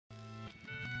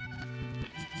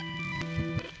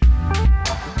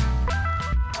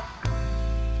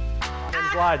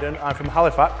Lydon, I'm from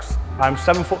Halifax. I'm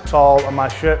 7 foot tall and my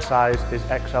shirt size is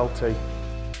XLT.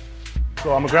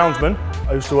 So I'm a groundsman.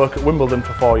 I used to work at Wimbledon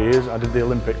for 4 years. I did the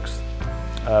Olympics.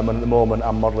 And at the moment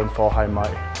I'm modelling for High and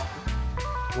Mighty.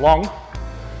 Long,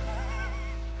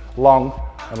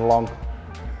 and long.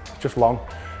 Just long.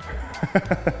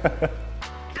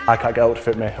 I can't get out to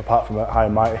fit me apart from at High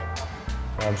and Mighty.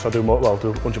 So I do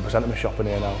 100% of my shopping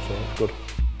here now, so it's good.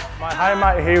 My High and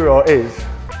Mighty hero is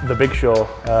the Big Show,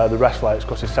 the wrestler. It's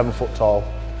because he's 7 foot tall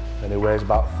and he weighs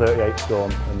about 38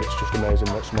 stone, and it's just amazing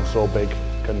that someone so big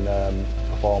can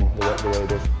perform the way he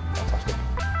does. Fantastic.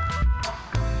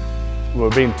 We're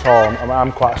being torn.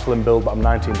 I'm quite a slim build, but I'm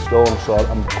 19 stone, so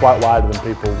I'm quite wider than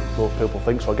people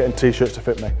think. So getting t-shirts to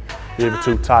fit me, they're either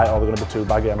too tight or they're going to be too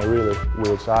baggy. I'm a really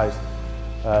weird size,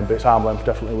 but it's arm length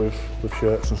definitely with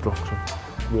shirts and stuff. So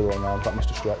really long arms, like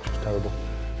Mr. Stretch. It's terrible,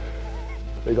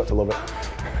 but you got to love it.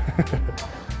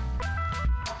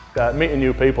 Meeting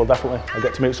new people, definitely. I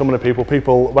get to meet some of the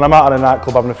people, when I'm out in a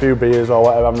nightclub having a few beers or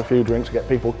whatever, having a few drinks, I get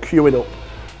people queuing up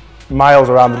miles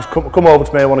around, just come over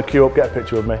to me, I want to queue up, get a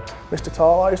picture of me. Mr.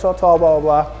 Tall, are you so tall, blah,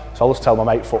 blah, blah. So I'll just tell them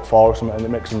I'm 8'4" or something, and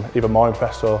it makes them even more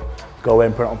impressed, so go away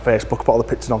and put it on Facebook, put all the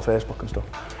pictures on Facebook and stuff.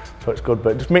 So it's good,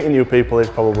 but just meeting new people is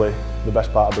probably the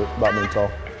best part about being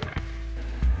tall.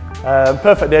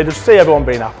 Perfect day, just see everyone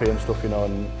being happy and stuff, you know,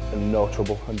 and no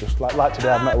trouble. And just like today,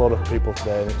 I've met a lot of people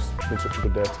today and it's been such a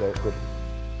good day today, it's good.